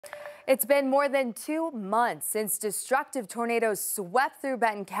It's been more than 2 months since destructive tornadoes swept through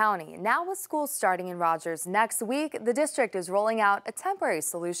Benton County. Now with schools starting in Rogers next week, the district is rolling out a temporary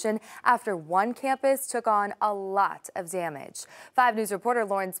solution after one campus took on a lot of damage. 5 News reporter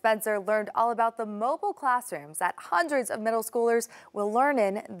Lauren Spencer learned all about the mobile classrooms that hundreds of middle schoolers will learn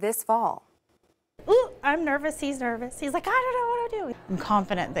in this fall. Ooh, I'm nervous. He's nervous. He's like, I don't know what I'm doing. I'm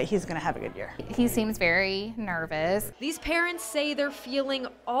confident that he's going to have a good year. He seems very nervous. These parents say they're feeling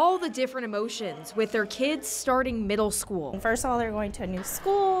all the different emotions with their kids starting middle school. First of all, they're going to a new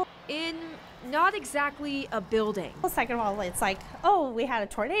school. In not exactly a building. Second of all, it's like, oh, we had a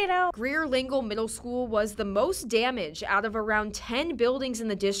tornado. Greer Lingle Middle School was the most damaged out of around 10 buildings in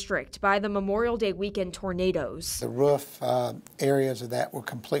the district by the Memorial Day weekend tornadoes. The roof areas of that were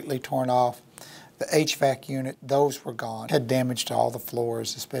completely torn off. The HVAC unit, those were gone. Had damage to all the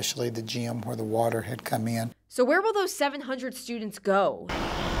floors, especially the gym where the water had come in. So where will those 700 students go?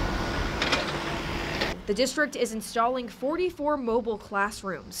 The district is installing 44 mobile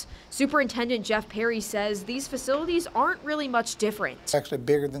classrooms. Superintendent Jeff Perry says these facilities aren't really much different. It's actually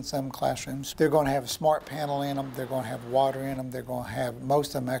bigger than some classrooms. They're going to have a smart panel in them. They're going to have water in them. They're going to have,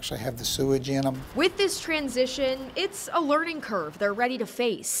 most of them actually have the sewage in them. With this transition, it's a learning curve they're ready to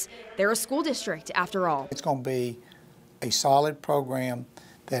face. They're a school district after all. It's going to be a solid program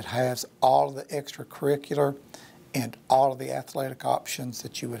that has all of the extracurricular and all of the athletic options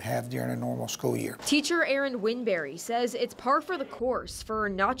that you would have during a normal school year. Teacher Aaron Winberry says it's par for the course for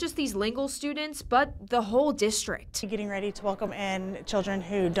not just these Lingle students, but the whole district. Getting ready to welcome in children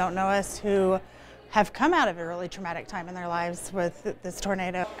who don't know us, who have come out of a really traumatic time in their lives with this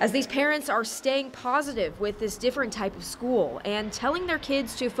tornado. As these parents are staying positive with this different type of school and telling their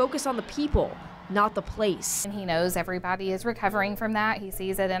kids to focus on the people, not the place. And he knows everybody is recovering from that. He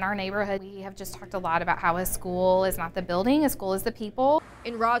sees it in our neighborhood. We have just talked a lot about how a school is not the building, a school is the people.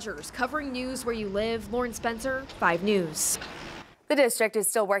 In Rogers, covering news where you live, Lauren Spencer, 5 News. The district is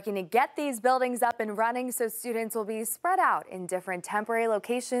still working to get these buildings up and running so students will be spread out in different temporary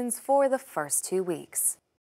locations for the first 2 weeks.